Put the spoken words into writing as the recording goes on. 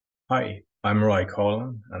Hi, I'm Roy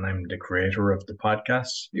Colin, and I'm the creator of the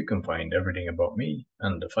podcast. You can find everything about me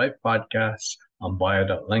and the five podcasts on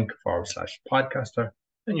bio.link/podcaster,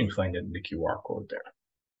 and you'll find it in the QR code there.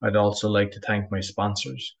 I'd also like to thank my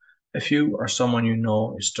sponsors. If you or someone you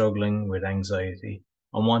know is struggling with anxiety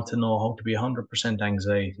and want to know how to be 100%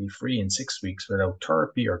 anxiety free in 6 weeks without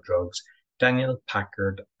therapy or drugs, Daniel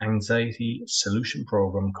Packard Anxiety Solution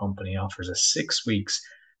Program Company offers a 6 weeks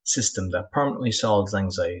system that permanently solves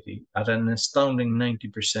anxiety at an astounding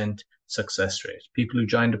 90% success rate. People who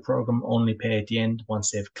join the program only pay at the end once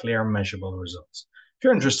they have clear, measurable results. If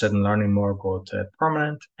you're interested in learning more, go to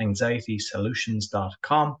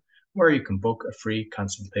permanentanxietysolutions.com where you can book a free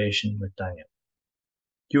consultation with Daniel.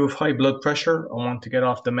 Do you have high blood pressure or want to get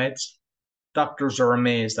off the meds? Doctors are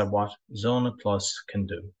amazed at what Zona Plus can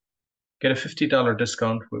do. Get a $50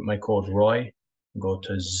 discount with my code ROY. Go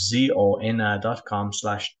to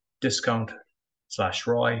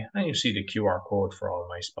zona.com/discount/ROY and you see the QR code for all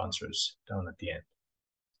my sponsors down at the end.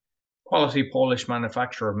 Quality Polish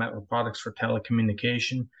manufacturer of metal products for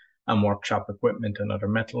telecommunication and workshop equipment and other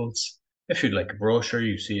metals. If you'd like a brochure,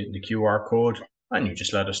 you see it in the QR code and you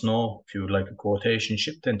just let us know if you would like a quotation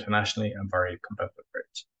shipped internationally and very competitive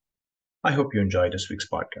rates. I hope you enjoyed this week's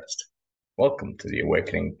podcast. Welcome to the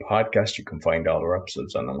Awakening Podcast. You can find all our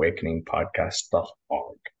episodes on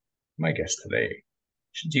awakeningpodcast.org. My guest today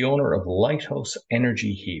is the owner of Lighthouse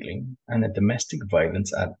Energy Healing and a domestic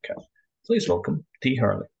violence advocate. Please welcome Dee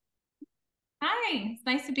Hurley. Hi, it's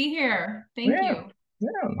nice to be here. Thank Yeah,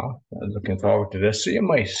 no, I'm looking forward to this. So you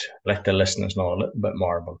might let the listeners know a little bit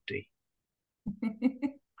more about Dee.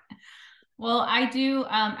 you. Well, I do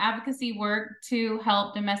advocacy work to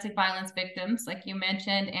help domestic violence victims, like you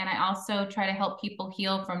mentioned, and I also try to help people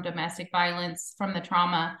heal from domestic violence, from the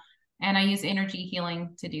trauma, and I use energy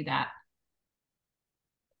healing to do that.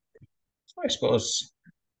 So I suppose,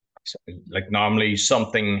 like normally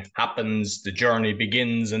something happens, the journey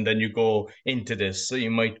begins, and then you go into this. So you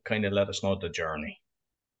might kind of let us know the journey.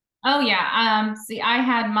 Oh yeah. See, I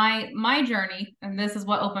had my journey, and this is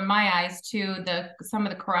what opened my eyes to some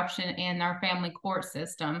of the corruption in our family court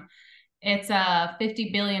system. It's a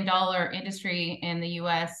 $50 billion industry in the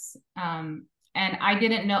US. And I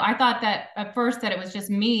didn't know, I thought that at first that it was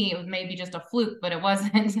just me, it was maybe just a fluke, but it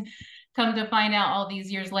wasn't. Come to find out all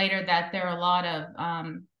these years later that there are a lot of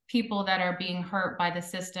people that are being hurt by the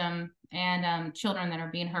system, and children that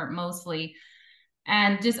are being hurt mostly,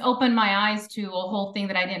 and just opened my eyes to a whole thing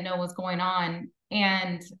that I didn't know was going on.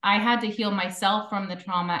 And I had to heal myself from the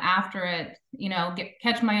trauma after it,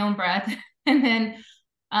 catch my own breath. And then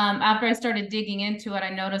after I started digging into it,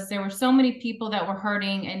 I noticed there were so many people that were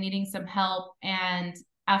hurting and needing some help. And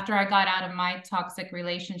after I got out of my toxic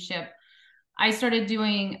relationship, I started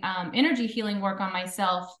doing energy healing work on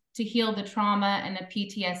myself to heal the trauma and the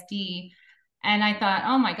PTSD. And I thought,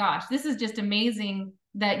 oh my gosh, this is just amazing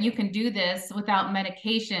that you can do this without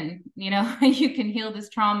medication. You can heal this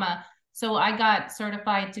trauma. So I got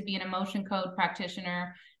certified to be an emotion code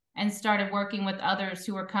practitioner and started working with others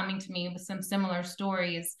who were coming to me with some similar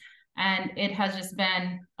stories. And it has just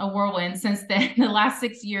been a whirlwind since then. The last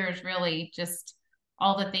 6 years, really, just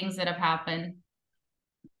all the things that have happened.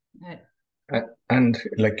 And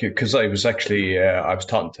like, because I was actually, I was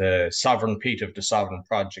talking to Sovereign Pete of the Sovereign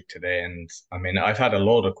Project today, and I mean, I've had a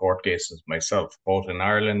load of court cases myself, both in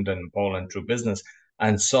Ireland and Poland through business,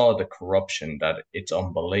 and saw the corruption that it's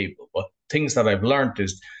unbelievable. But things that I've learned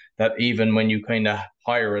is that even when you kind of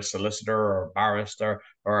hire a solicitor or a barrister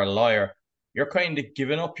or a lawyer, you're kind of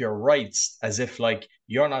giving up your rights as if like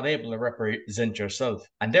you're not able to represent yourself,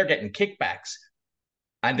 and they're getting kickbacks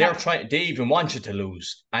and they're Yeah. trying, they even want you to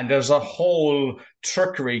lose. And there's a whole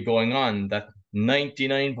trickery going on that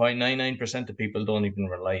 99.99% of people don't even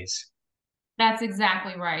realize. That's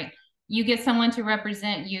exactly right. You get someone to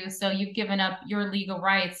represent you, so you've given up your legal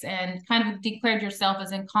rights and kind of declared yourself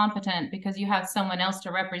as incompetent because you have someone else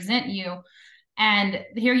to represent you. And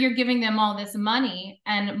here you're giving them all this money,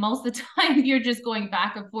 and most of the time you're just going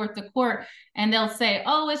back and forth to court, and they'll say,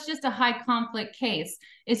 oh, it's just a high conflict case.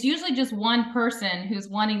 It's usually just one person who's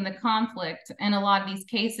wanting the conflict in a lot of these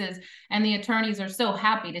cases, and the attorneys are so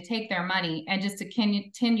happy to take their money and just to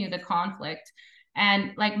continue the conflict.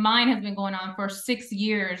 And like mine has been going on for 6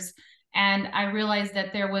 years. And I realized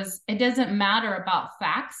that it doesn't matter about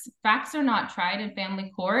facts. Facts are not tried in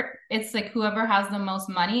family court. It's like whoever has the most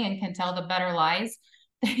money and can tell the better lies,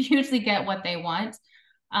 they usually get what they want.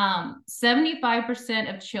 75%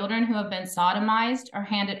 of children who have been sodomized are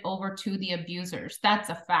handed over to the abusers. That's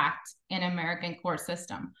a fact in American court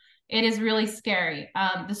system. It is really scary.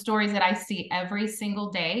 The stories that I see every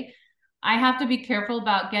single day. I have to be careful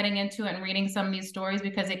about getting into it and reading some of these stories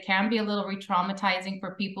because it can be a little re-traumatizing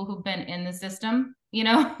for people who've been in the system, you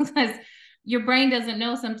know, because your brain doesn't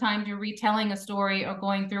know sometimes you're retelling a story or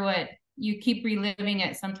going through it. You keep reliving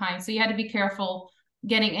it sometimes. So you had to be careful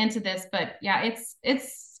getting into this. But yeah,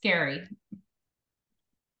 it's scary,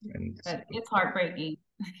 And but it's heartbreaking.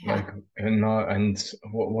 like, Yeah. and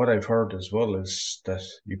what I've heard as well is that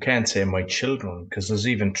you can't say my children because there's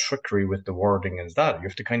even trickery with the wording as that. You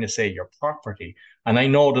have to kind of say your property. And I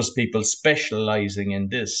know there's people specializing in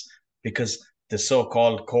this because the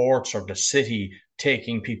so-called courts or the city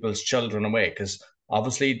taking people's children away. Because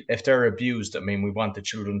obviously, if they're abused, I mean, we want the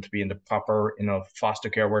children to be in the proper, foster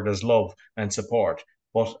care where there's love and support.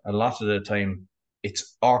 But a lot of the time,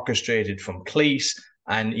 it's orchestrated from police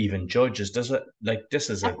and even judges. Does it like this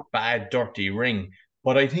is a bad, dirty ring?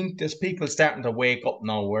 But I think there's people starting to wake up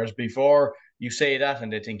now, whereas before you say that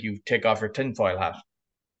and they think you take off your tinfoil hat.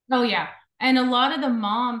 Oh, yeah. And a lot of the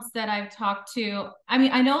moms that I've talked to, I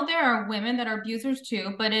mean, I know there are women that are abusers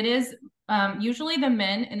too, but it is usually the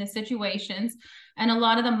men in the situations. And a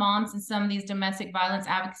lot of the moms in some of these domestic violence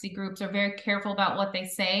advocacy groups are very careful about what they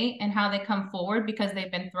say and how they come forward because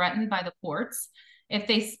they've been threatened by the courts. If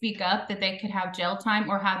they speak up, that they could have jail time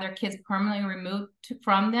or have their kids permanently removed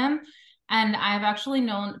from them. And I've actually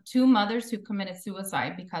known two mothers who committed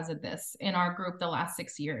suicide because of this in our group the last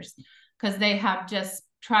 6 years, because they have just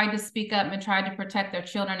tried to speak up and tried to protect their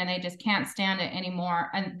children and they just can't stand it anymore.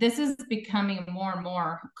 And this is becoming more and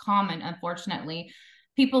more common, unfortunately.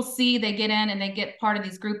 People see, they get in and they get part of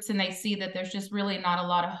these groups and they see that there's just really not a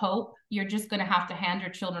lot of hope. You're just going to have to hand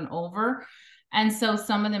your children over. And so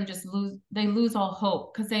some of them just lose all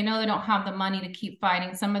hope because they know they don't have the money to keep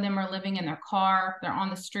fighting. Some of them are living in their car, they're on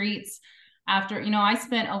the streets. After, I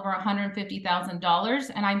spent over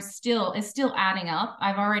 $150,000 and it's still adding up.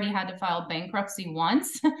 I've already had to file bankruptcy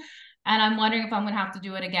once and I'm wondering if I'm going to have to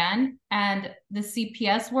do it again. And the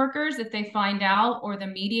CPS workers, if they find out or the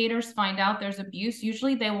mediators find out there's abuse,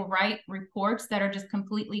 usually they will write reports that are just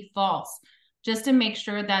completely false just to make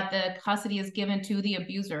sure that the custody is given to the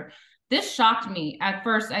abuser. This shocked me. At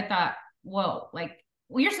first, I thought, whoa, like,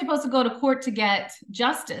 well, you're supposed to go to court to get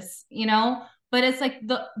justice, but it's like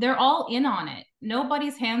they're all in on it.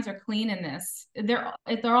 Nobody's hands are clean in this. They're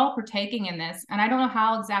all partaking in this. And I don't know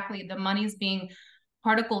how exactly the money's being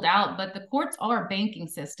particled out, but the courts are a banking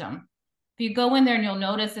system. If you go in there and you'll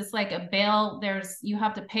notice it's like a bail, you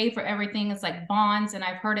have to pay for everything. It's like bonds. And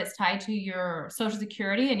I've heard it's tied to your social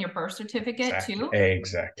security and your birth certificate Exactly, too.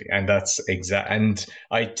 exactly, and that's exact. And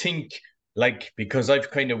I think, like, because I've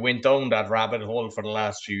kind of went down that rabbit hole for the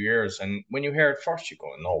last few years, and when you hear it first, you go,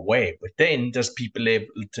 "No way!" But then there's people able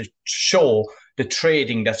to show the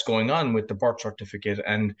trading that's going on with the birth certificate,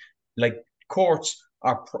 and like courts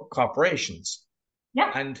are corporations,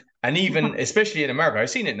 Yeah. and even especially in America, I've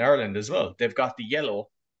seen it in Ireland as well. They've got the yellow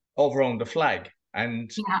over on the flag, and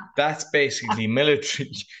Yeah. that's basically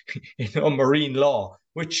military, marine law,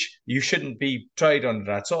 which you shouldn't be tried under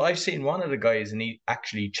that. So I've seen one of the guys, and he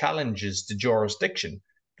actually challenges the jurisdiction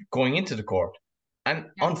going into the court. And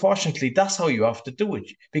Yeah. unfortunately, that's how you have to do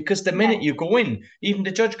it. Because the Yeah. minute you go in, even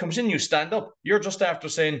the judge comes in, you stand up. You're just after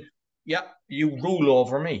saying, yeah, you rule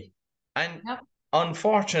over me. And Yep.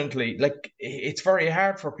 unfortunately, like it's very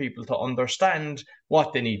hard for people to understand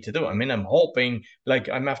what they need to do. I mean, I'm hoping, like,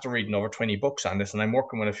 I'm after reading over 20 books on this and I'm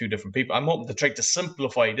working with a few different people. I'm hoping to try to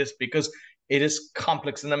simplify this because it is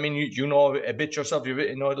complex. And I mean, you know a bit yourself,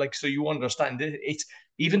 like, so you understand it. It's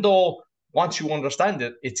even though once you understand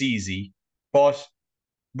it, it's easy, but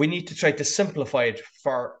we need to try to simplify it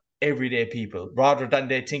for everyday people rather than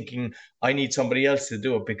they thinking I need somebody else to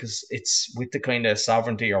do it because it's with the kind of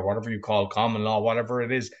sovereignty or whatever you call common law, whatever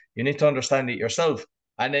it is, you need to understand it yourself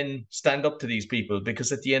and then stand up to these people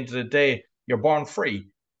because at the end of the day, you're born free.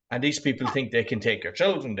 And these people think they can take your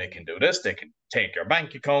children, they can do this, they can take your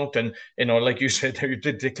bank account, and like you said, they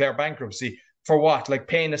did declare bankruptcy for what? Like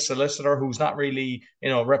paying a solicitor who's not really,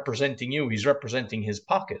 representing you, he's representing his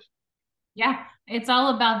pocket. Yeah, it's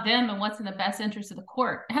all about them and what's in the best interest of the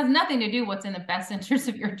court. It has nothing to do what's in the best interest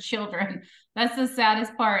of your children. That's the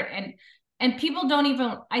saddest part. And people don't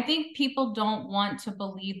even, I think people don't want to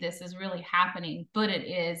believe this is really happening, but it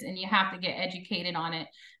is, and you have to get educated on it.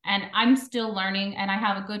 And I'm still learning, and I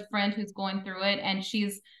have a good friend who's going through it, and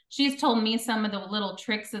she's told me some of the little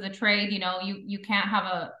tricks of the trade. You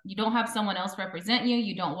don't have someone else represent you.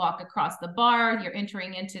 You don't walk across the bar. You're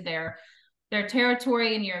entering into their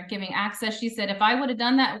territory and you're giving access. She said, if I would have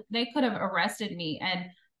done that, they could have arrested me. And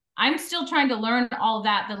I'm still trying to learn all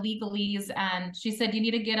that, the legalese. And she said, you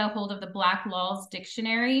need to get a hold of the Black Laws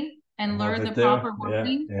Dictionary I and have learn it the there. proper Yeah,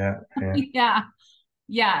 wording. yeah, yeah. Yeah.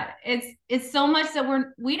 Yeah, it's so much that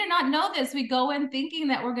we do not know this. We go in thinking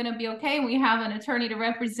that we're going to be okay, and we have an attorney to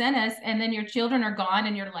represent us, and then your children are gone,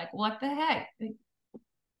 and you're like, what the heck?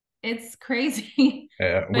 It's crazy.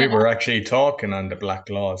 We But were actually talking on the black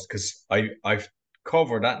laws because I've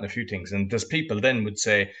covered that in a few things, and there's people then would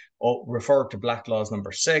say, "Oh, refer to black laws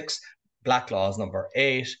number 6, black laws number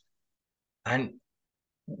 8," and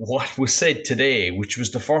what was said today, which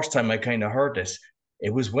was the first time I kind of heard this,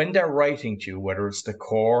 it was when they're writing to you, whether it's the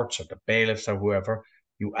courts or the bailiffs or whoever,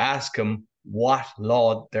 you ask them what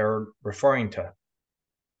law they're referring to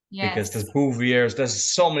because yes, there's Bouviers, there's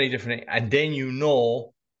so many different, and then you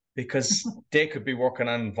know because they could be working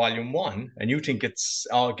on volume 1 and you think it's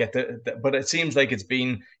I'll get but it seems like it's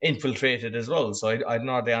been infiltrated as well. So I don't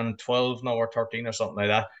know, are they on 12 now or 13 or something like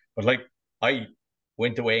that? But like I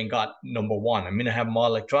went away and got number 1. I mean, I have them all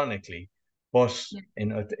electronically, but yeah, you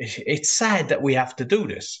know, it's sad that we have to do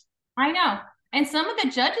this. I know. And some of the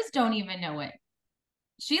judges don't even know it.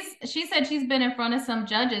 She said she's been in front of some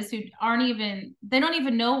judges who aren't even they don't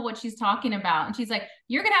even know what she's talking about, and she's like,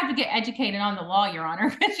 you're gonna have to get educated on the law, your honor.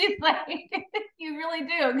 Because she's like, you really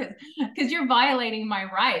do, because you're violating my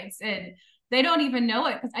rights, and they don't even know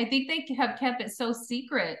it, because I think they have kept it so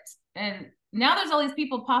secret, and now there's all these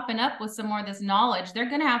people popping up with some more of this knowledge. They're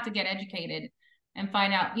gonna have to get educated and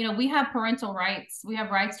find out, we have parental rights, we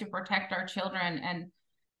have rights to protect our children, and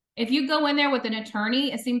if you go in there with an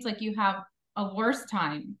attorney, it seems like you have a worse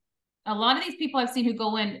time. A lot of these people I've seen who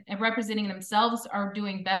go in and representing themselves are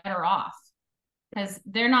doing better off because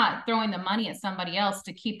they're not throwing the money at somebody else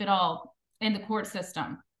to keep it all in the court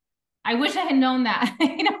system. I wish I had known that,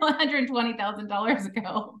 $120,000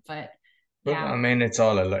 ago, but But yeah. I mean, it's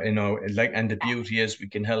all like, and the beauty is we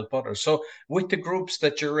can help others. So with the groups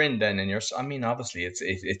that you're in, then, and I mean, obviously,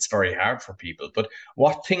 it's very hard for people. But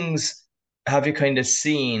what things have you kind of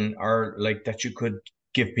seen, or like that you could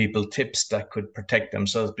give people tips that could protect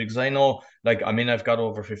themselves? Because I know, like, I mean, I've got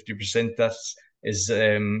over 50% that is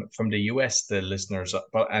from the US, the listeners,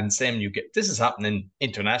 but and same you get. This is happening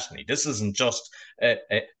internationally. This isn't just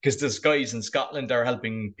because there's guys in Scotland that are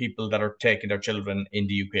helping people that are taking their children in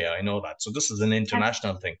the UK. I know that. So this is an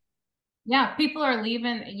international thing. Yeah, people are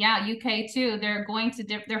leaving. Yeah, UK too. They're going to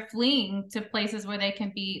they're fleeing to places where they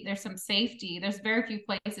can be. There's some safety. There's very few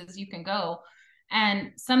places you can go,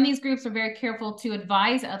 and some of these groups are very careful to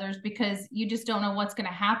advise others because you just don't know what's going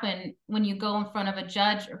to happen when you go in front of a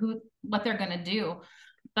judge or what they're going to do.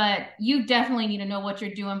 But you definitely need to know what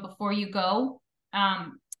you're doing before you go. I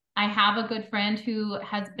have a good friend who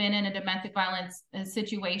has been in a domestic violence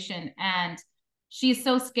situation, and she's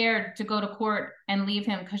so scared to go to court and leave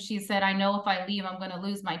him because she said, I know if I leave, I'm going to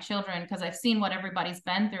lose my children because I've seen what everybody's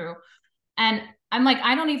been through. And I'm like,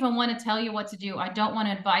 I don't even want to tell you what to do. I don't want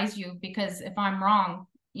to advise you because if I'm wrong,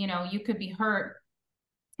 you could be hurt.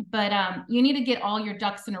 But you need to get all your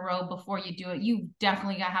ducks in a row before you do it. You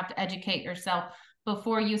definitely have to educate yourself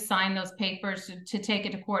before you sign those papers to take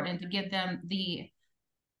it to court and to give them the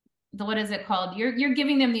what is it called? You're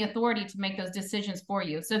giving them the authority to make those decisions for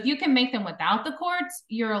you. So if you can make them without the courts,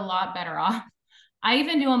 you're a lot better off. I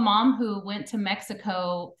even knew a mom who went to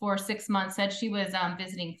Mexico for 6 months, said she was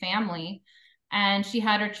visiting family, and she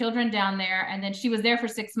had her children down there, and then she was there for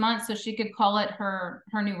 6 months so she could call it her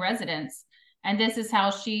new residence. And this is how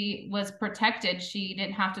she was protected. She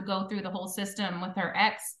didn't have to go through the whole system with her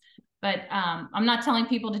ex. But I'm not telling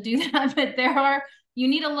people to do that, but you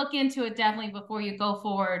need to look into it definitely before you go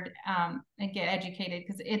forward and get educated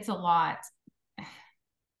because it's a lot.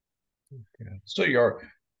 Yeah. So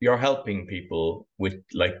you're helping people with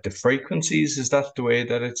like the frequencies. Is that the way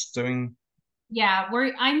that it's doing? Yeah,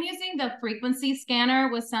 I'm using the frequency scanner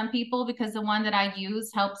with some people because the one that I use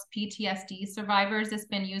helps PTSD survivors. It's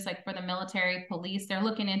been used like for the military, police. They're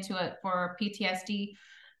looking into it for PTSD.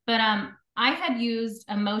 But I had used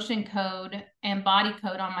emotion code and body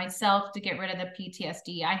code on myself to get rid of the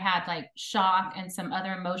PTSD. I had like shock and some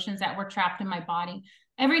other emotions that were trapped in my body.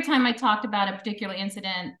 Every time I talked about a particular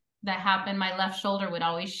incident that happened, my left shoulder would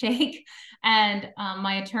always shake. And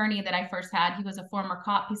my attorney that I first had, he was a former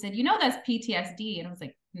cop. He said, that's PTSD. And I was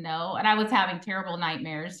like, no. And I was having terrible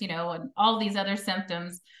nightmares, and all these other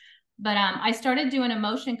symptoms. But I started doing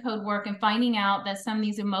emotion code work and finding out that some of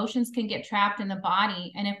these emotions can get trapped in the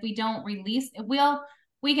body. And if we don't release,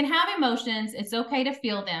 we can have emotions. It's okay to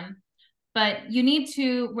feel them, but you need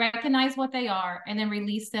to recognize what they are and then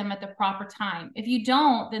release them at the proper time. If you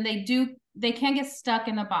don't, then they can get stuck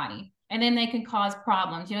in the body and then they can cause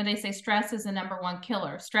problems. They say stress is the #1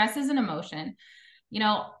 killer. Stress is an emotion.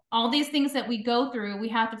 All these things that we go through, we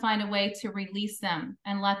have to find a way to release them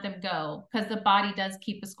and let them go because the body does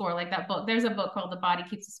keep a score. Like that book, there's a book called The Body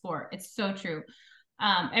Keeps a Score. It's so true.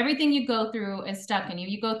 Everything you go through is stuck in you.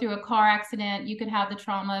 You go through a car accident, you could have the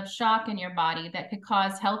trauma of shock in your body that could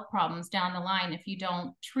cause health problems down the line if you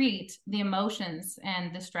don't treat the emotions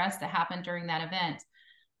and the stress that happened during that event.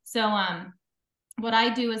 So what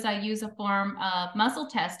I do is I use a form of muscle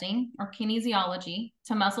testing or kinesiology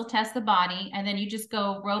to muscle test the body. And then you just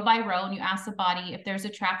go row by row and you ask the body if there's a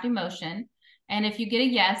trapped emotion. And if you get a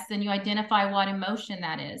yes, then you identify what emotion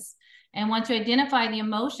that is. And once you identify the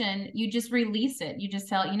emotion, you just release it. You just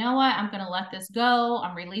tell it, you know what, I'm going to let this go.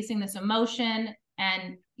 I'm releasing this emotion,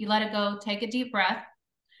 and you let it go. Take a deep breath.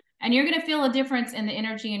 And you're going to feel a difference in the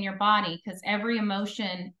energy in your body, because every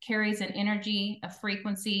emotion carries an energy, a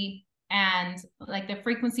frequency, and like the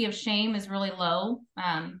frequency of shame is really low.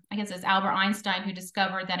 I guess it's Albert Einstein who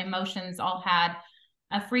discovered that emotions all had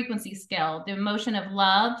a frequency scale. The emotion of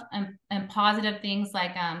love and positive things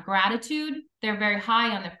like gratitude, they're very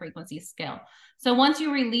high on the frequency scale. So once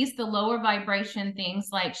you release the lower vibration things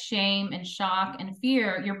like shame and shock and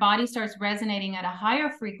fear, your body starts resonating at a higher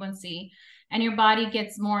frequency, and your body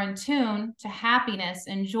gets more in tune to happiness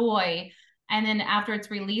and joy. And then after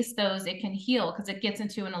it's released those, it can heal because it gets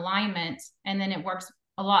into an alignment, and then it works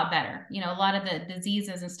a lot better. You know, a lot of the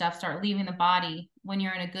diseases and stuff start leaving the body when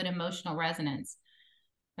you're in a good emotional resonance.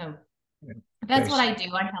 So that's what I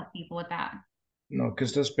do. I help people with that. No,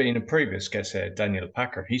 because there's been a previous guest, Daniel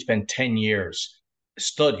Packer. He spent 10 years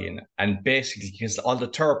studying, and basically, because all the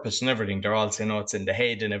therapists and everything, they're all saying, oh, it's in the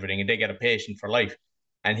head and everything, and they get a patient for life.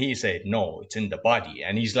 And he said, no, it's in the body.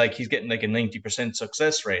 And he's getting like a 90%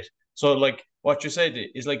 success rate. So like what you said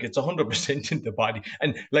is like, it's 100% in the body.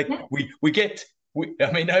 And like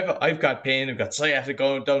I mean, I've got pain, I've got sciatica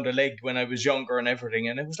going down the leg when I was younger and everything.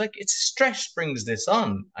 And it was like, it's stress brings this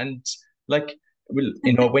on. And like, well,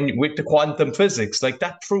 you know, when with the quantum physics, like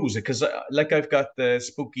that proves it. Because like I've got the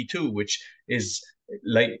Spooky 2, which is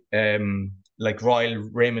like Royal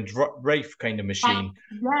Raymond Rife kind of machine.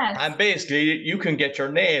 Yes. And basically, you can get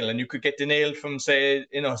your nail, and you could get the nail from, say,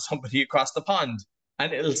 you know, somebody across the pond,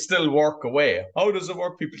 and it'll still work away. How does it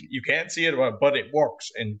work? People, you can't see it, but it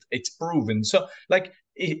works, and it's proven. So, like,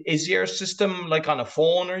 is your system like on a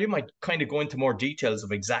phone, or you might kind of go into more details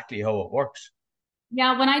of exactly how it works?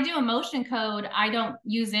 Yeah, when I do emotion code, I don't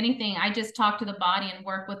use anything. I just talk to the body and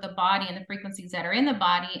work with the body and the frequencies that are in the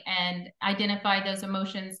body and identify those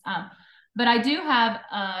emotions. But I do have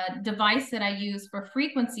a device that I use for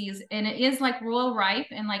frequencies, and it is like Royal Rife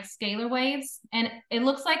and like scalar waves. And it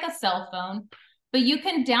looks like a cell phone, but you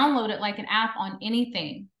can download it like an app on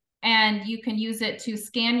anything. And you can use it to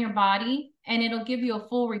scan your body, and it'll give you a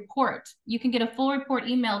full report. You can get a full report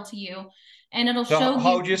emailed to you, and it'll show you.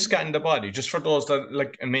 How do you scan the body? Just for those that,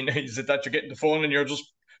 like, I mean, is it that you're getting the phone and you're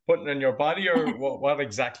just putting it in your body, or what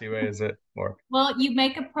exactly way is it work? Well, you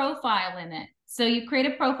make a profile in it. So you create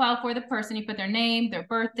a profile for the person, you put their name, their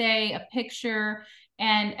birthday, a picture,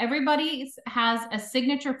 and everybody has a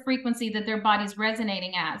signature frequency that their body's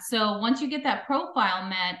resonating at. So once you get that profile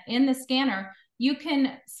met in the scanner, you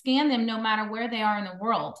can scan them no matter where they are in the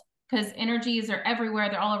world, because energies are everywhere.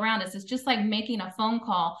 They're all around us. It's just like making a phone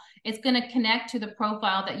call. It's going to connect to the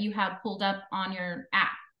profile that you have pulled up on your app.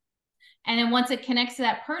 And then once it connects to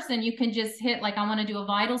that person, you can just hit like, I want to do a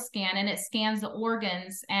vital scan, and it scans the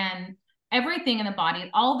organs and everything in the body,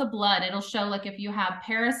 all the blood. It'll show like if you have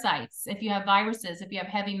parasites, if you have viruses, if you have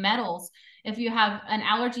heavy metals, if you have an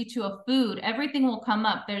allergy to a food, everything will come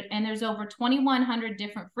up there. And there's over 2,100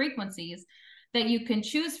 different frequencies that you can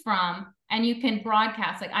choose from, and you can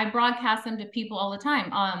broadcast. Like I broadcast them to people all the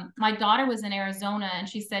time. My daughter was in Arizona, and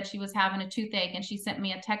she said she was having a toothache, and she sent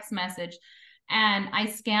me a text message, and I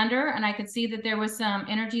scanned her, and I could see that there was some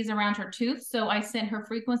energies around her tooth. So I sent her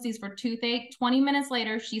frequencies for toothache. 20 minutes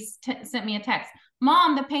later, she sent me a text.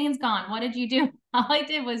 Mom, the pain's gone. What did you do? All I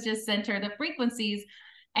did was just send her the frequencies,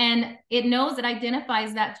 and it knows, it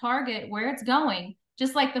identifies that target, where it's going.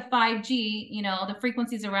 Just like the 5G, you know, the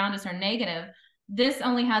frequencies around us are negative. This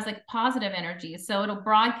only has like positive energy. So it'll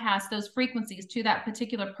broadcast those frequencies to that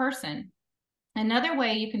particular person. Another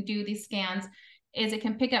way you can do these scans is it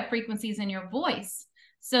can pick up frequencies in your voice.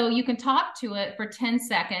 So you can talk to it for 10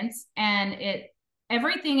 seconds, and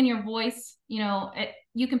everything in your voice, you know,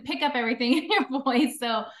 you can pick up everything in your voice.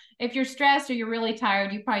 So if you're stressed or you're really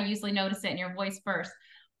tired, you probably usually notice it in your voice first.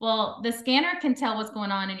 Well, the scanner can tell what's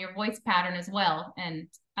going on in your voice pattern as well, and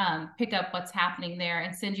pick up what's happening there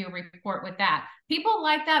and send you a report with that. People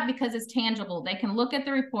like that because it's tangible. They can look at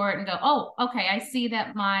the report and go, oh, okay, I see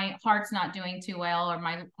that my heart's not doing too well, or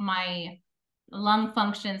my lung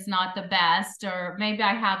function's not the best, or maybe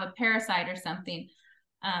I have a parasite or something.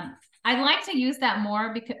 I'd like to use that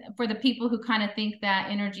more because for the people who kind of think that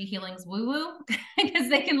energy healing's woo-woo, because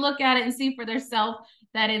they can look at it and see for themselves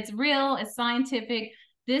that it's real, it's scientific.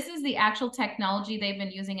 This is the actual technology they've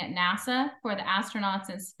been using at NASA for the astronauts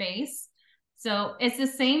in space. So it's the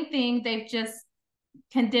same thing. They've just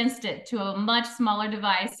condensed it to a much smaller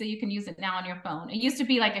device so you can use it now on your phone. It used to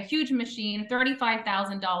be like a huge machine,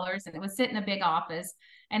 $35,000, and it would sit in a big office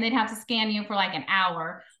and they'd have to scan you for like an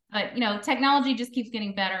hour. But technology just keeps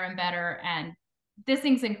getting better and better, and this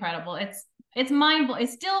thing's incredible. It's mind-blowing. It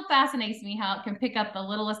still fascinates me how it can pick up the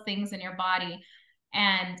littlest things in your body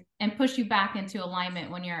and push you back into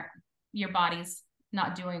alignment when your body's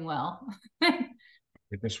not doing well.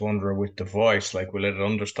 I just wonder with the voice, like, will it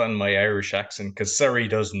understand my Irish accent? Because Siri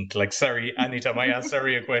doesn't. Like, Siri, anytime I ask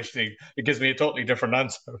Siri a question, it gives me a totally different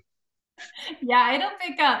answer. Yeah,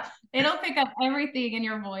 it'll pick up everything in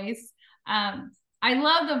your voice. I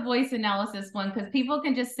love the voice analysis one because people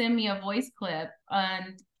can just send me a voice clip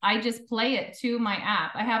and I just play it to my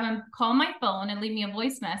app. I have them call my phone and leave me a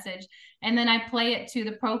voice message, and then I play it to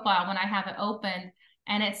the profile when I have it opened,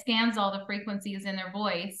 and it scans all the frequencies in their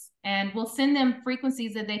voice, and we'll send them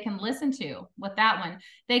frequencies that they can listen to with that one.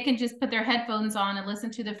 They can just put their headphones on and listen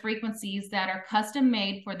to the frequencies that are custom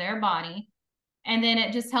made for their body, and then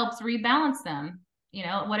it just helps rebalance them.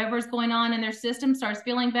 Whatever's going on in their system starts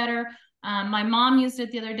feeling better. My mom used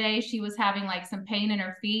it the other day. She was having like some pain in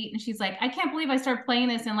her feet, and she's like, I can't believe I started playing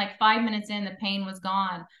this, and like 5 minutes in, the pain was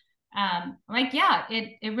gone. Like, yeah,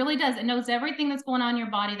 it really does. It knows everything that's going on in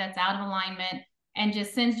your body that's out of alignment and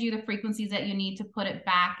just sends you the frequencies that you need to put it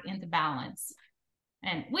back into balance.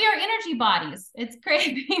 And we are energy bodies. It's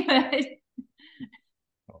crazy, but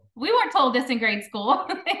we weren't told this in grade school.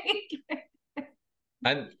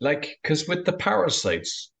 And like, because with the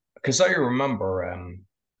parasites, because I remember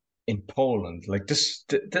in Poland, like this,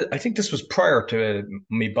 I think this was prior to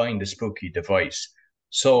me buying the spooky device.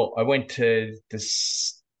 So I went to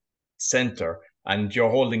this center and you're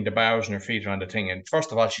holding the bars and your feet around the thing. And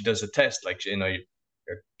first of all, she does a test, like, you're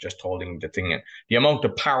just holding the thing. And the amount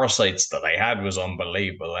of parasites that I had was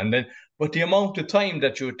unbelievable. And then, but the amount of time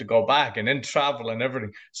that you had to go back and then travel and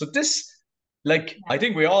everything. So this, like, I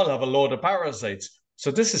think we all have a load of parasites. So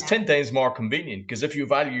this is 10 times more convenient because if you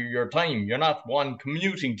value your time, you're not one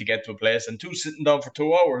commuting to get to a place and two sitting down for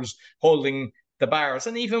 2 hours holding the bars.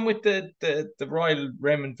 And even with the Royal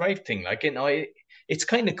Raymond Drive thing, like, it's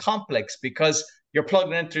kind of complex because you're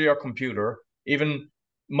plugging into your computer. Even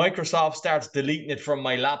Microsoft starts deleting it from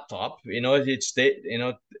my laptop.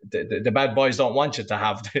 The bad boys don't want you to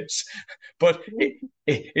have this, but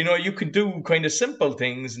you can do kind of simple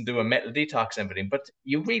things and do a metal detox and everything, but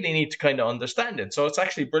you really need to kind of understand it. So it's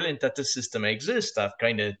actually brilliant that this system exists that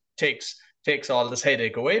kind of takes all this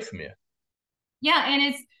headache away from you. Yeah,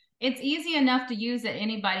 and it's easy enough to use that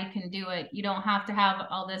anybody can do it. You don't have to have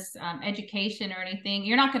all this education or anything.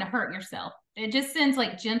 You're not going to hurt yourself. It just sends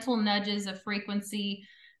like gentle nudges of frequency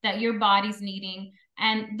that your body's needing.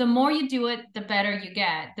 And the more you do it, the better you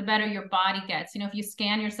get, the better your body gets. If you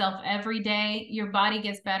scan yourself every day, your body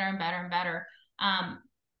gets better and better and better.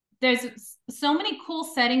 There's so many cool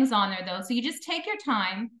settings on there though. So you just take your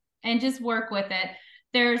time and just work with it.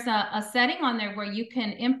 There's a setting on there where you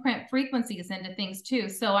can imprint frequencies into things too.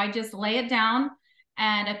 So I just lay it down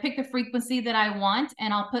and I pick the frequency that I want,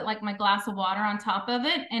 and I'll put like my glass of water on top of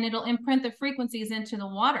it, and it'll imprint the frequencies into the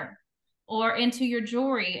water or into your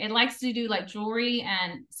jewelry. It likes to do like jewelry.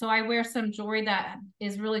 And so I wear some jewelry that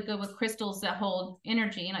is really good with crystals that hold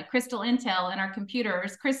energy, and like crystal intel in our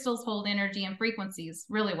computers. Crystals hold energy and frequencies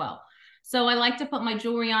really well. So I like to put my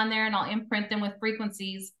jewelry on there and I'll imprint them with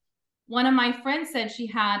frequencies. One of my friends said she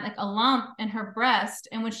had like a lump in her breast.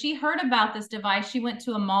 And when she heard about this device, she went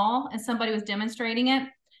to a mall and somebody was demonstrating it.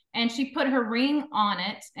 And she put her ring on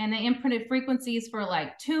it, and they imprinted frequencies for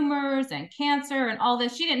like tumors and cancer and all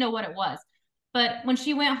this. She didn't know what it was. But when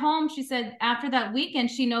she went home, she said after that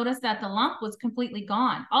weekend, she noticed that the lump was completely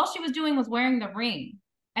gone. All she was doing was wearing the ring,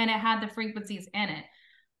 and it had the frequencies in it.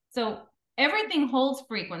 So everything holds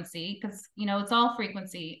frequency because, it's all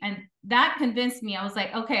frequency. And that convinced me. I was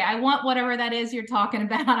like, okay, I want whatever that is you're talking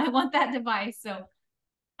about. I want that device. So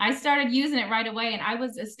I started using it right away, and I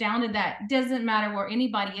was astounded that it doesn't matter where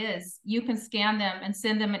anybody is. You can scan them and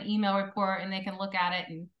send them an email report, and they can look at it.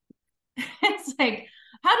 And it's like,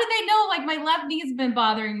 how did they know like my left knee's been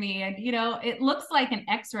bothering me? And, it looks like an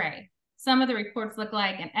x-ray. Some of the reports look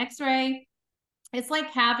like an x-ray. It's like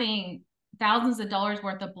having thousands of dollars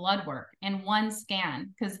worth of blood work in one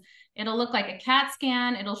scan, because it'll look like a CAT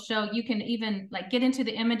scan. It'll show, you can even like get into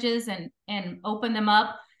the images and open them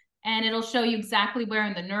up, and it'll show you exactly where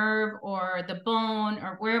in the nerve or the bone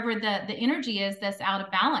or wherever the energy is that's out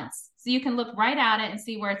of balance. So you can look right at it and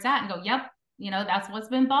see where it's at and go, yep, that's what's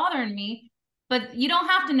been bothering me. But you don't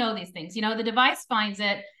have to know these things. You know, the device finds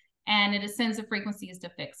it and it sends the frequencies to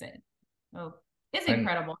fix it. So it's And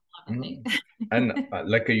incredible. I think. and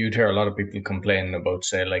like you'd hear a lot of people complaining about,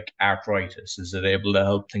 say, like arthritis. Is it able to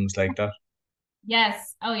help things like that?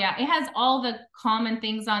 Yes. Oh yeah. It has all the common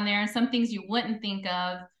things on there and some things you wouldn't think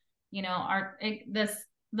of, you know,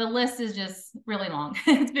 the list is just really long.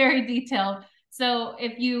 It's very detailed. So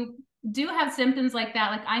if you do have symptoms like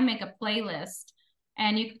that, like I make a playlist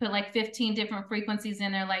and you can put like 15 different frequencies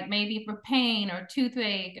in there, like maybe for pain or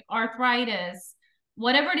toothache, arthritis,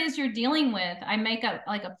 whatever it is you're dealing with. I make up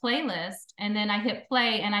like a playlist and then I hit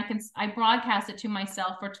play and I broadcast it to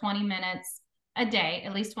myself for 20 minutes a day,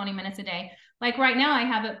 at least 20 minutes a day. Like right now I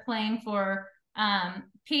have it playing for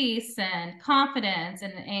peace and confidence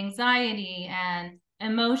and anxiety and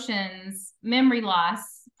emotions, memory loss,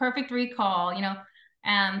 perfect recall, you know,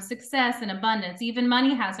 success and abundance. Even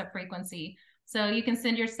money has a frequency. So you can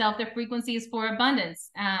send yourself the frequencies for abundance.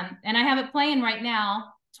 And I have it playing right now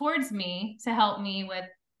towards me to help me with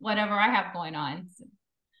whatever I have going on. So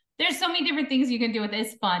there's so many different things you can do with it.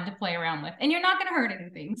 It's fun to play around with. And you're not going to hurt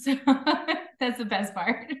anything. So that's the best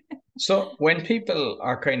part. So when people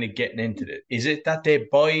are kind of getting into it, is it that they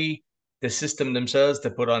buy the system themselves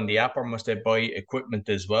to put on the app, or must they buy equipment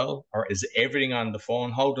as well? Or is everything on the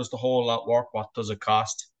phone? How does the whole lot work? What does it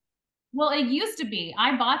cost? Well, it used to be.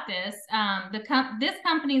 I bought this. This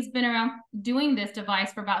company's been around doing this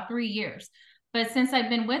device for about 3 years. But since I've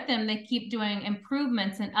been with them, they keep doing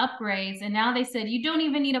improvements and upgrades. And now they said you don't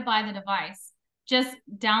even need to buy the device. Just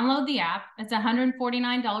download the app. It's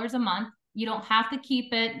 $149 a month. You don't have to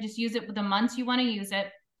keep it. Just use it for the months you want to use it.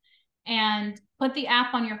 And put the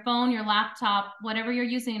app on your phone, your laptop, whatever you're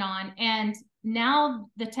using it on. And now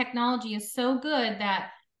the technology is so good that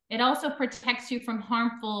it also protects you from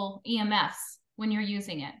harmful EMFs when you're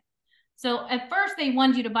using it. So at first they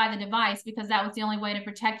wanted you to buy the device because that was the only way to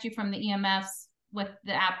protect you from the EMFs with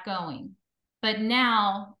the app going. But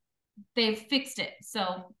now they've fixed it.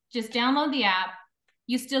 So just download the app.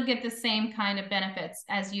 You still get the same kind of benefits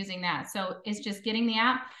as using that. So it's just getting the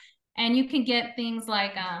app. And you can get things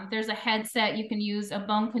like there's a headset. You can use a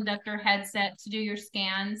bone conductor headset to do your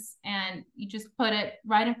scans. And you just put it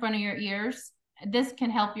right in front of your ears. This can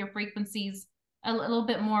help your frequencies a little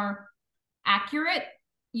bit more accurate.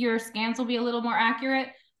 Your scans will be a little more accurate.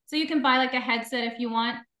 So you can buy like a headset if you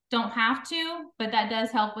want. Don't have to, but that does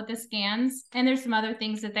help with the scans. And there's some other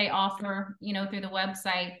things that they offer, you know, through the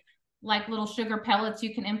website, like little sugar pellets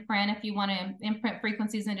you can imprint if you want to imprint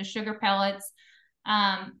frequencies into sugar pellets.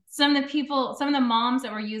 Some of the moms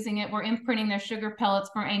that were using it were imprinting their sugar pellets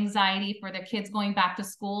for anxiety for their kids going back to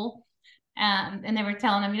school. And they were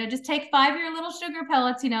telling them, you know, just take 5 of your little sugar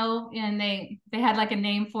pellets, you know, and they had like a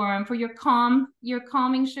name for them for your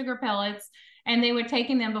calming sugar pellets. And they were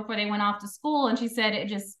taking them before they went off to school. And she said it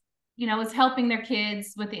just, you know, was helping their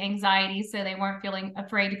kids with the anxiety. So they weren't feeling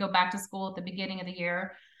afraid to go back to school at the beginning of the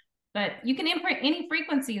year. But you can imprint any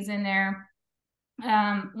frequencies in there.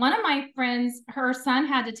 One of my friends, her son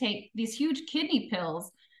had to take these huge kidney pills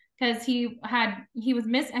because he was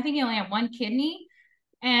missing, I think he only had one kidney.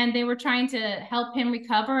 And they were trying to help him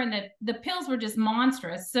recover, and the pills were just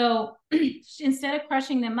monstrous. So instead of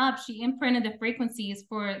crushing them up, she imprinted the frequencies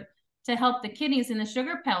to help the kidneys in the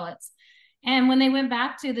sugar pellets. And when they went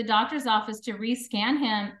back to the doctor's office to rescan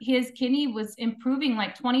him, his kidney was improving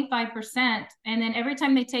like 25%. And then every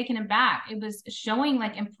time they taken him back, it was showing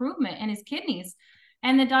like improvement in his kidneys.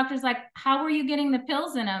 And the doctor's like, how were you getting the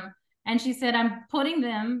pills in him? And she said, I'm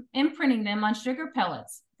imprinting them on sugar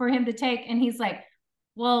pellets for him to take. And he's like,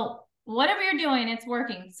 well, whatever you're doing, it's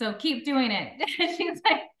working. So keep doing it. She's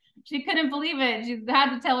like, she couldn't believe it. She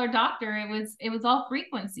had to tell her doctor it was all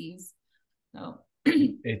frequencies. So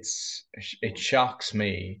it shocks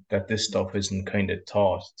me that this stuff isn't kind of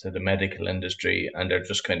taught to the medical industry, and they're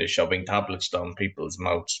just kind of shoving tablets down people's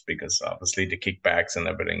mouths because obviously the kickbacks and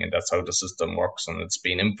everything, and that's how the system works, and it's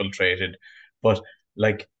been infiltrated. But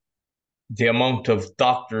like the amount of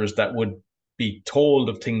doctors that would be told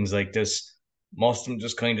of things like this, most of them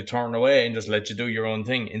just kind of turn away and just let you do your own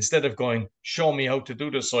thing instead of going, show me how to do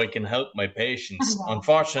this so I can help my patients. I know.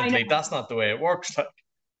 Unfortunately, that's not the way it works. Like,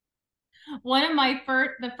 One of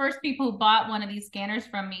the first people who bought one of these scanners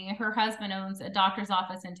from me, her husband owns a doctor's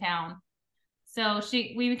office in town. So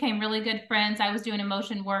we became really good friends. I was doing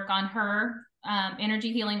emotion work on her,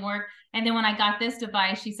 energy healing work. And then when I got this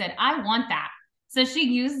device, she said, I want that. So she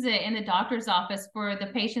uses it in the doctor's office for the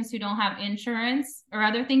patients who don't have insurance or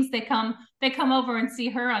other things. They come over and see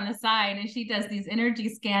her on the side, and she does these energy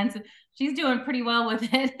scans. She's doing pretty well with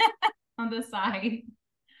it on the side.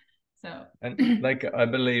 So and like I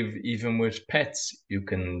believe even with pets, you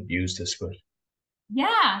can use this with.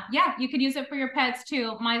 Yeah, you could use it for your pets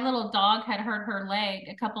too. My little dog had hurt her leg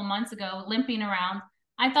a couple months ago, limping around.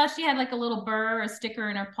 I thought she had like a little burr or a sticker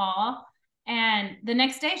in her paw. And the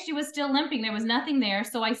next day she was still limping. There was nothing there.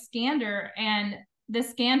 So I scanned her and the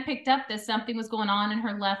scan picked up that something was going on in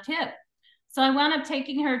her left hip. So I wound up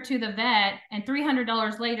taking her to the vet and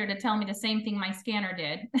 $300 later to tell me the same thing my scanner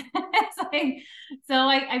did. So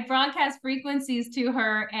I broadcast frequencies to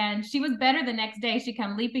her and she was better the next day. She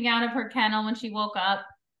come leaping out of her kennel when she woke up.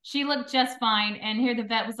 She looked just fine. And here the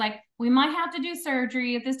vet was like, we might have to do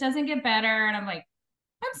surgery if this doesn't get better. And I'm like,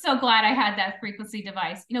 I'm so glad I had that frequency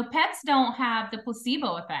device. Pets don't have the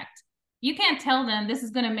placebo effect. You can't tell them this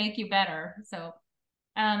is going to make you better. So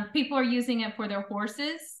people are using it for their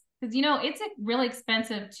horses because it's really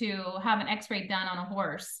expensive to have an x-ray done on a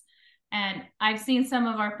horse, and I've seen some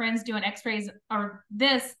of our friends doing x-rays or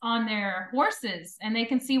this on their horses, and they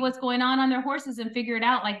can see what's going on their horses and figure it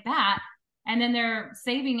out like that, and then they're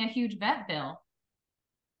saving a huge vet bill.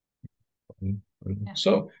 Yeah.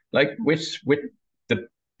 So like with the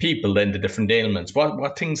people then, the different ailments,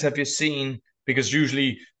 what things have you seen? Because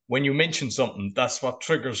usually when you mention something, that's what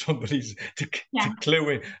triggers somebody's to clue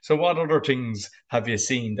in. So what other things have you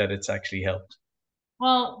seen that it's actually helped?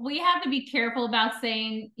 Well, we have to be careful about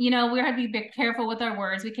saying, we have to be careful with our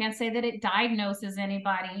words. We can't say that it diagnoses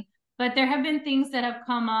anybody, but there have been things that have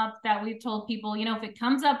come up that we've told people, if it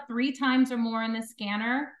comes up 3 times or more in the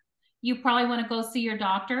scanner, you probably want to go see your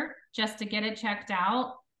doctor just to get it checked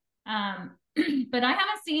out. But I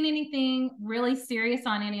haven't seen anything really serious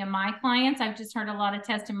on any of my clients. I've just heard a lot of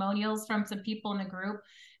testimonials from some people in the group.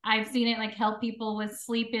 I've seen it like help people with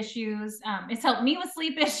sleep issues. It's helped me with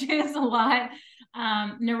sleep issues a lot.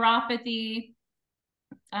 Neuropathy,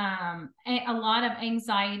 a lot of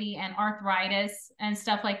anxiety and arthritis and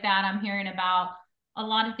stuff like that. I'm hearing about a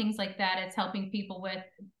lot of things like that. It's helping people with.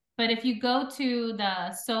 But if you go to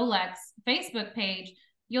the Solex Facebook page,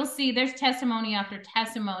 you'll see there's testimony after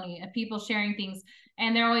testimony of people sharing things.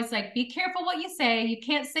 And they're always like, be careful what you say. You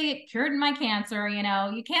can't say it cured my cancer. You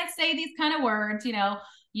can't say these kind of words.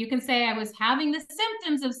 You can say I was having the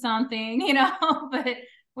symptoms of something, but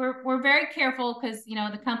we're very careful because,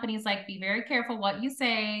 the company's like, be very careful what you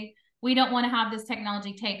say. We don't want to have this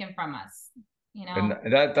technology taken from us, And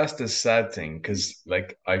that's the sad thing, because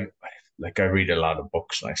I read a lot of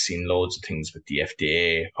books and I've seen loads of things with the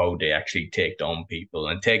FDA, how they actually take down people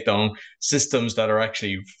and take down systems that are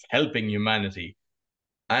actually helping humanity.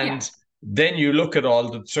 Yeah. And then you look at all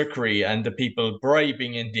the trickery and the people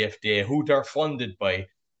bribing in the FDA, who they're funded by,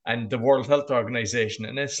 and the World Health Organization.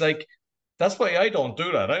 And it's like, that's why I don't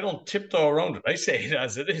do that. I don't tiptoe around it. I say it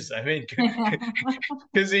as it is. I mean,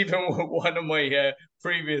 because even one of my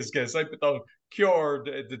previous guests, I put down cured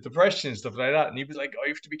the depression and stuff like that, and he was like, "Oh,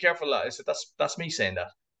 you have to be careful." I said, "That's me saying that,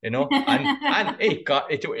 and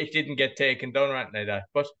it didn't get taken down or anything like that.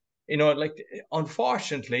 But like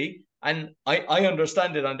unfortunately, and I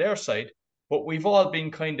understand it on their side, but we've all been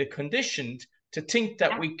kind of conditioned to think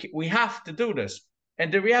that we have to do this,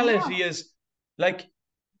 and the reality is, like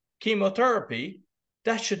chemotherapy,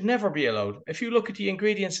 that should never be allowed. If you look at the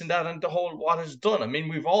ingredients in that and the whole what is done, I mean,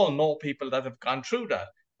 we've all know people that have gone through that,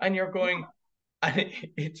 and you're going, and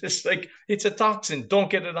it's just like it's a toxin.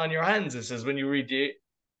 Don't get it on your hands. It says when you read the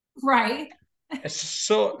right.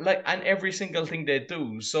 so like, and every single thing they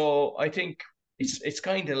do. So I think it's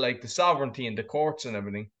kind of like the sovereignty in the courts and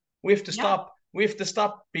everything. We have to Yeah. stop. We have to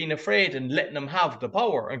stop being afraid and letting them have the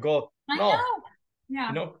power and go, I no, know.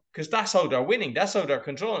 Yeah. because that's how they're winning. That's how they're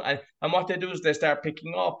controlling. And what they do is they start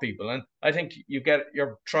picking off people. And I think you get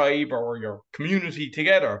your tribe or your community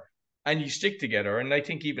together and you stick together. And I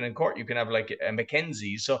think even in court, you can have like a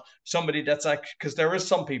Mackenzie. So somebody that's like, because there is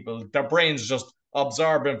some people, their brains just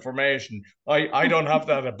absorb information. I don't have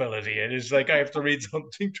that ability. It is like I have to read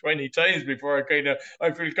something 20 times before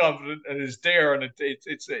I feel confident and it's there and it's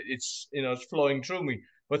it's flowing through me.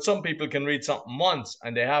 But some people can read something once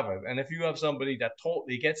and they have it. And if you have somebody that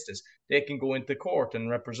totally gets this, they can go into court and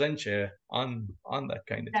represent you on that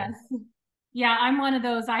kind of thing. Yes. Yeah, I'm one of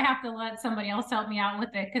those. I have to let somebody else help me out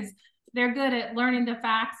with it because they're good at learning the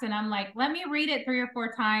facts. And I'm like, let me read it 3 or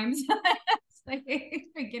 4 times. Like,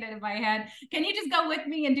 I get it in my head. Can you just go with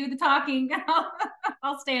me and do the talking?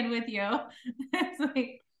 I'll stand with you. It's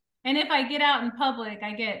like, and if I get out in public,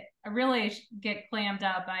 I really get clammed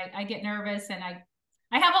up. I get nervous and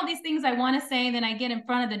I have all these things I want to say. And then I get in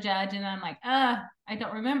front of the judge and I'm like, I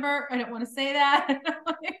don't remember. I don't want to say that.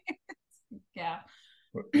 Yeah.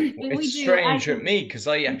 We It's do. strange with me because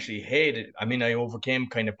I actually hate it. I mean, I overcame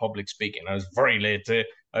kind of public speaking. I was very late to,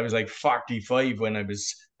 I was like 45 when I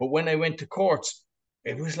was, but when I went to courts,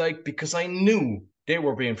 it was like because I knew they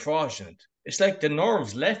were being fraudulent. it's like the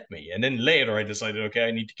nerves left me. And then later I decided, okay,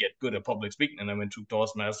 I need to get good at public speaking, and I went through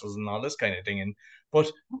Toastmasters and all this kind of thing. And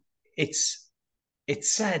but it's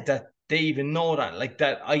it's sad that they even know that, like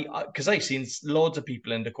that. Because I've seen loads of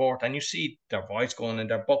people in the court, and you see their voice going and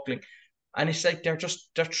they're buckling, and it's like they're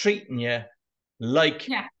treating you like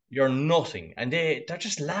Yeah. you're nothing, and they're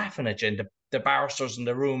just laughing at you, and the barristers in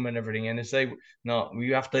the room and everything, and it's like, no,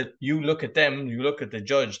 you look at them, you look at the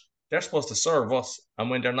judge. They're supposed to serve us, and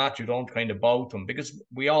when they're not, you don't kind of bow to them, because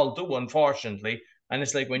we all do, unfortunately. And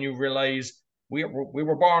it's like when you realize we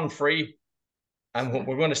were born free, and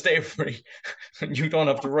we're going to stay free. You don't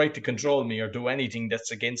have the right to control me or do anything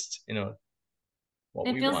that's against, what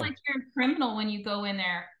It we feels want. like you're a criminal when you go in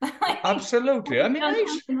there. Like Absolutely. I you've mean, done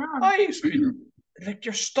something wrong. I used to be like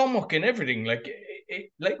your stomach and everything. Like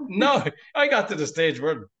no, I got to the stage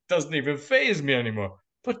where it doesn't even phase me anymore.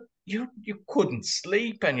 But you couldn't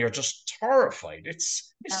sleep, and you're just terrified.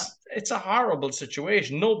 Yeah. It's a horrible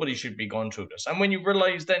situation. Nobody should be going through this. And when you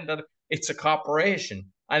realize then that it's a corporation,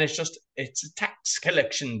 and it's a tax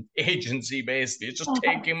collection agency, basically, it's just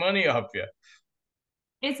taking money off you.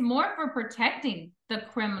 It's more for protecting the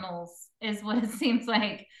criminals, is what it seems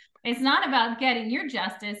like. It's not about getting your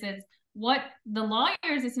justice. It's what the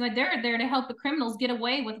lawyers, it's like they're there to help the criminals get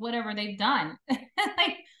away with whatever they've done.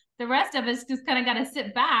 Like the rest of us just kind of got to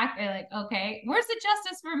sit back and like, okay, where's the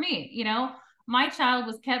justice for me? My child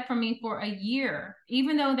was kept from me for a year,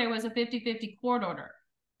 even though there was a 50-50 court order.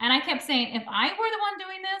 And I kept saying, if I were the one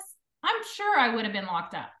doing this, I'm sure I would have been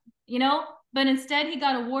locked up. But instead, he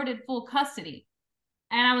got awarded full custody.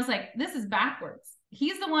 And I was like, this is backwards.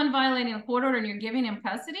 He's the one violating a court order and you're giving him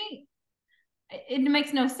custody. It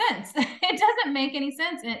makes no sense. It doesn't make any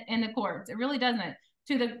sense in the courts. It really doesn't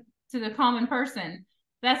to the common person.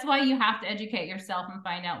 That's why you have to educate yourself and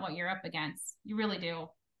find out what you're up against. You really do.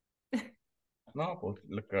 No, but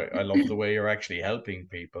look, I love the way you're actually helping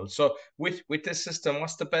people. So with this system,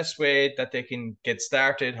 what's the best way that they can get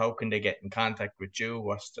started? How can they get in contact with you?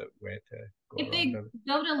 What's the way to go If around they it?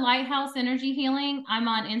 go to Lighthouse Energy Healing, I'm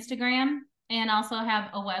on Instagram and also have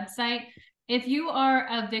a website. If you are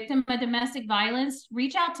a victim of domestic violence,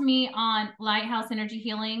 reach out to me on Lighthouse Energy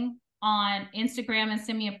Healing on Instagram and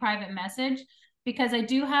send me a private message, because I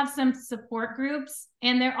do have some support groups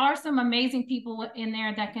and there are some amazing people in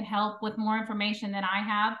there that can help with more information than I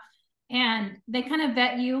have. And they kind of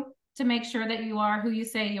vet you to make sure that you are who you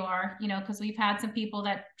say you are, because we've had some people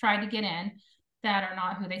that tried to get in that are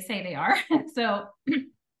not who they say they are. So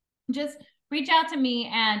just reach out to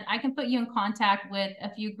me and I can put you in contact with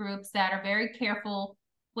a few groups that are very careful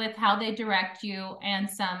with how they direct you, and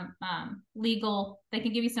some they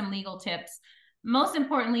can give you some legal tips. Most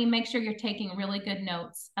importantly, make sure you're taking really good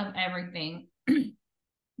notes of everything.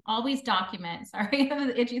 Always document. Sorry, I have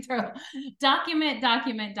an itchy throat. Document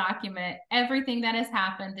everything that has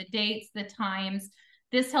happened, the dates, the times.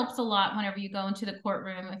 This helps a lot whenever you go into the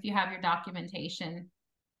courtroom if you have your documentation.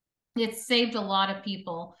 It's saved a lot of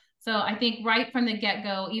people. So I think right from the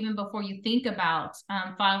get-go, even before you think about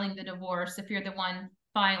filing the divorce, if you're the one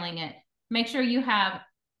filing it, make sure you have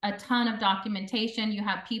a ton of documentation. You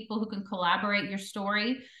have people who can collaborate your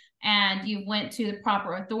story, and you went to the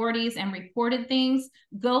proper authorities and reported things.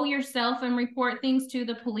 Go yourself and report things to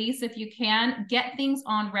the police if you can. Get things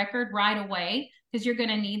on record right away, because you're going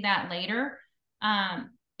to need that later.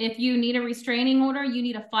 If you need a restraining order, you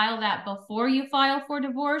need to file that before you file for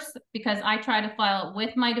divorce, because I tried to file it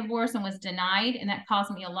with my divorce and was denied, and that caused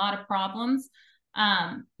me a lot of problems.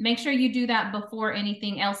 Make sure you do that before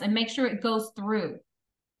anything else, and make sure it goes through.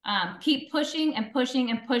 Keep pushing and pushing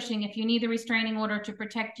and pushing. If you need the restraining order to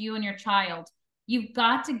protect you and your child, you've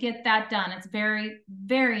got to get that done. It's very,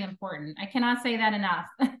 very important. I cannot say that enough.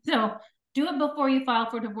 So do it before you file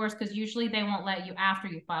for divorce, because usually they won't let you after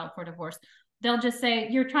you file for divorce. They'll just say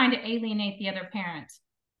you're trying to alienate the other parent.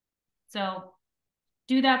 So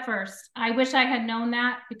do that first. I wish I had known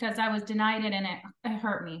that, because I was denied it and it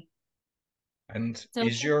hurt me. And So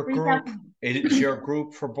is your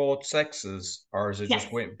group for both sexes, or is it yes.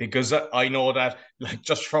 just women? Because I know that, like,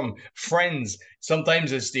 just from friends,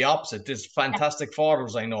 sometimes it's the opposite. There's fantastic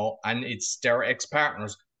fathers I know, and it's their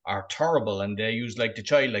ex-partners are terrible, and they use like the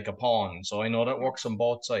child like a pawn. So I know that works on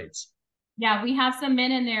both sides. Yeah, we have some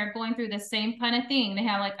men in there going through the same kind of thing. They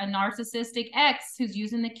have like a narcissistic ex who's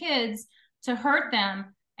using the kids to hurt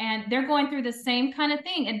them, and they're going through the same kind of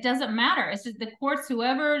thing. It doesn't matter. It's just the courts,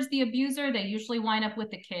 whoever is the abuser, they usually wind up with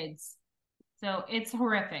the kids. So it's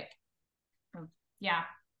horrific. Yeah,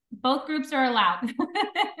 both groups are allowed.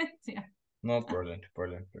 Yeah. No, brilliant.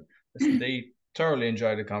 Listen, Thoroughly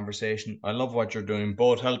enjoyed the conversation. I love what you're doing,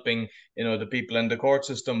 both helping, the people in the court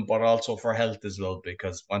system, but also for health as well.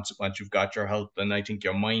 Because once you've got your health, then I think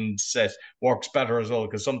your mindset works better as well.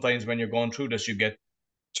 Because sometimes when you're going through this, you get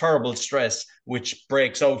terrible stress, which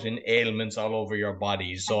breaks out in ailments all over your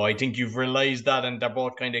body. So I think you've realized that, and they're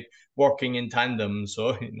both kind of working in tandem.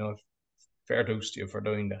 So, fair dues to you for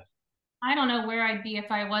doing that. I don't know where I'd be if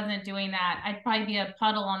I wasn't doing that. I'd probably be a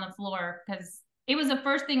puddle on the floor because it was the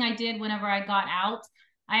first thing I did whenever I got out.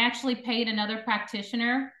 I actually paid another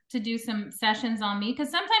practitioner to do some sessions on me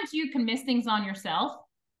because sometimes you can miss things on yourself,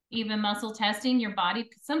 even muscle testing your body.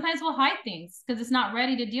 Sometimes will hide things because it's not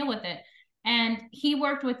ready to deal with it. And he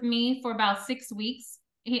worked with me for about 6 weeks.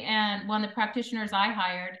 And one of the practitioners I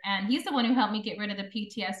hired, and he's the one who helped me get rid of the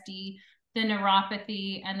PTSD, the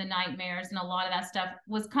neuropathy, and the nightmares, and a lot of that stuff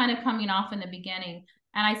was kind of coming off in the beginning.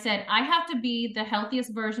 And I said, I have to be the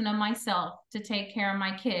healthiest version of myself to take care of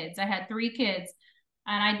my kids. I had 3 kids,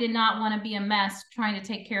 and I did not want to be a mess trying to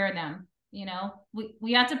take care of them.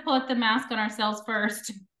 We have to put the mask on ourselves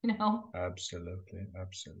first. Absolutely,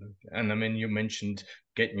 absolutely. And I mean, you mentioned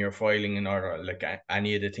getting your filing in order, like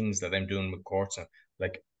any of the things that I'm doing with courts, and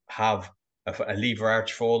like have a lever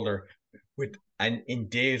arch folder with an in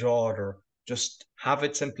date order. Just have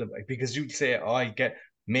it simplified, because you'd say, oh,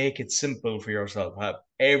 make it simple for yourself, have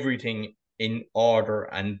everything in order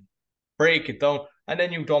and break it down, and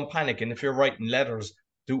then you don't panic. And if you're writing letters,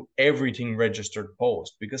 do everything registered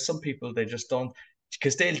post, because some people, they just don't,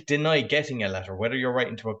 because they'll deny getting a letter, whether you're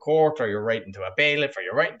writing to a court or you're writing to a bailiff or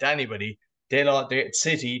you're writing to anybody. They all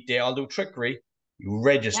do trickery. You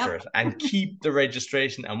register Yep. it and keep the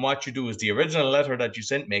registration. And what you do is the original letter that you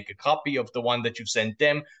sent, make a copy of the one that you sent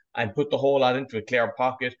them and put the whole lot into a clear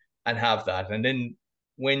pocket and have that. And then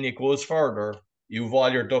when it goes further, you've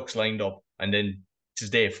all your ducks lined up, and then it's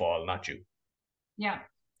their fault, not you. Yeah.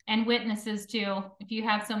 And witnesses too. If you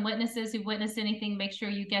have some witnesses who witnessed anything, make sure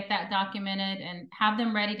you get that documented and have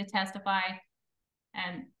them ready to testify,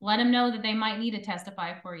 and let them know that they might need to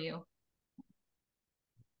testify for you.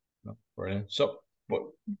 Brilliant. So, but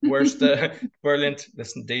where's the brilliant?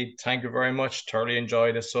 Listen, Dee, thank you very much. Thoroughly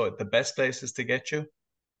enjoyed it. So, the best places to get you?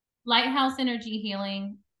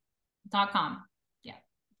 LighthouseEnergyHealing.com. Yeah.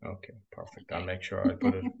 Okay, perfect. I'll make sure I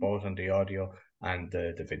put it both on the audio and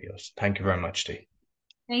the videos. Thank you very much, Dee.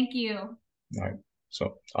 Thank you. All right.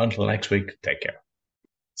 So, until next week, take care.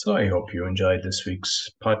 So, I hope you enjoyed this week's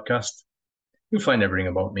podcast. You'll find everything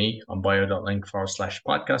about me on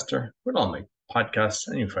bio.link/podcaster with all my podcasts,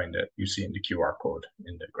 and you'll find it, you see in the QR code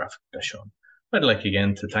in the graphic that's shown. I'd like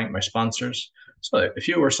again to thank my sponsors. So if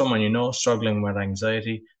you or someone you know struggling with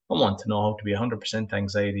anxiety and want to know how to be 100%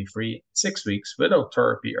 anxiety free in 6 weeks without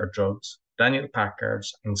therapy or drugs, Daniel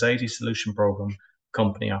Packard's Anxiety Solution Program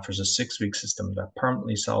company offers a 6-week system that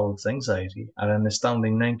permanently solves anxiety at an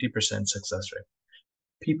astounding 90% success rate.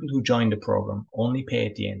 People who join the program only pay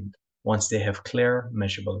at the end, once they have clear,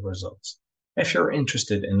 measurable results. If you're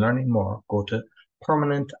interested in learning more, go to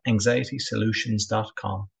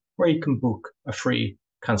permanentanxietysolutions.com, where you can book a free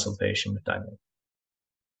consultation with Daniel.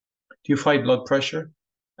 Do you fight blood pressure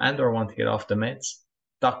and or want to get off the meds?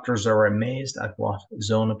 Doctors are amazed at what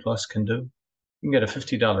Zona Plus can do. You can get a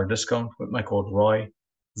 $50 discount with my code ROY,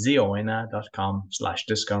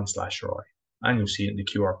 zona.com/discount/ROY. And you'll see it in the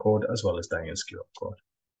QR code as well as Daniel's QR code.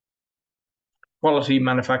 Quality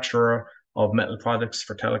manufacturer of metal products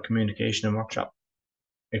for telecommunication and workshop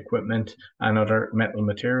equipment and other metal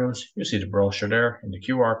materials. You see the brochure there in the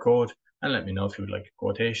QR code, and let me know if you would like a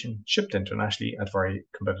quotation, shipped internationally at very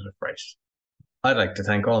competitive price. I'd like to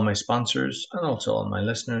thank all my sponsors and also all my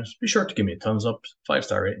listeners. Be sure to give me a thumbs up,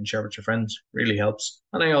 5-star rating, share with your friends, really helps.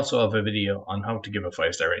 And I also have a video on how to give a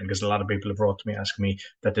 5-star rating, because a lot of people have wrote to me asking me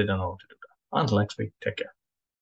that they don't know how to do that. Until next week, take care.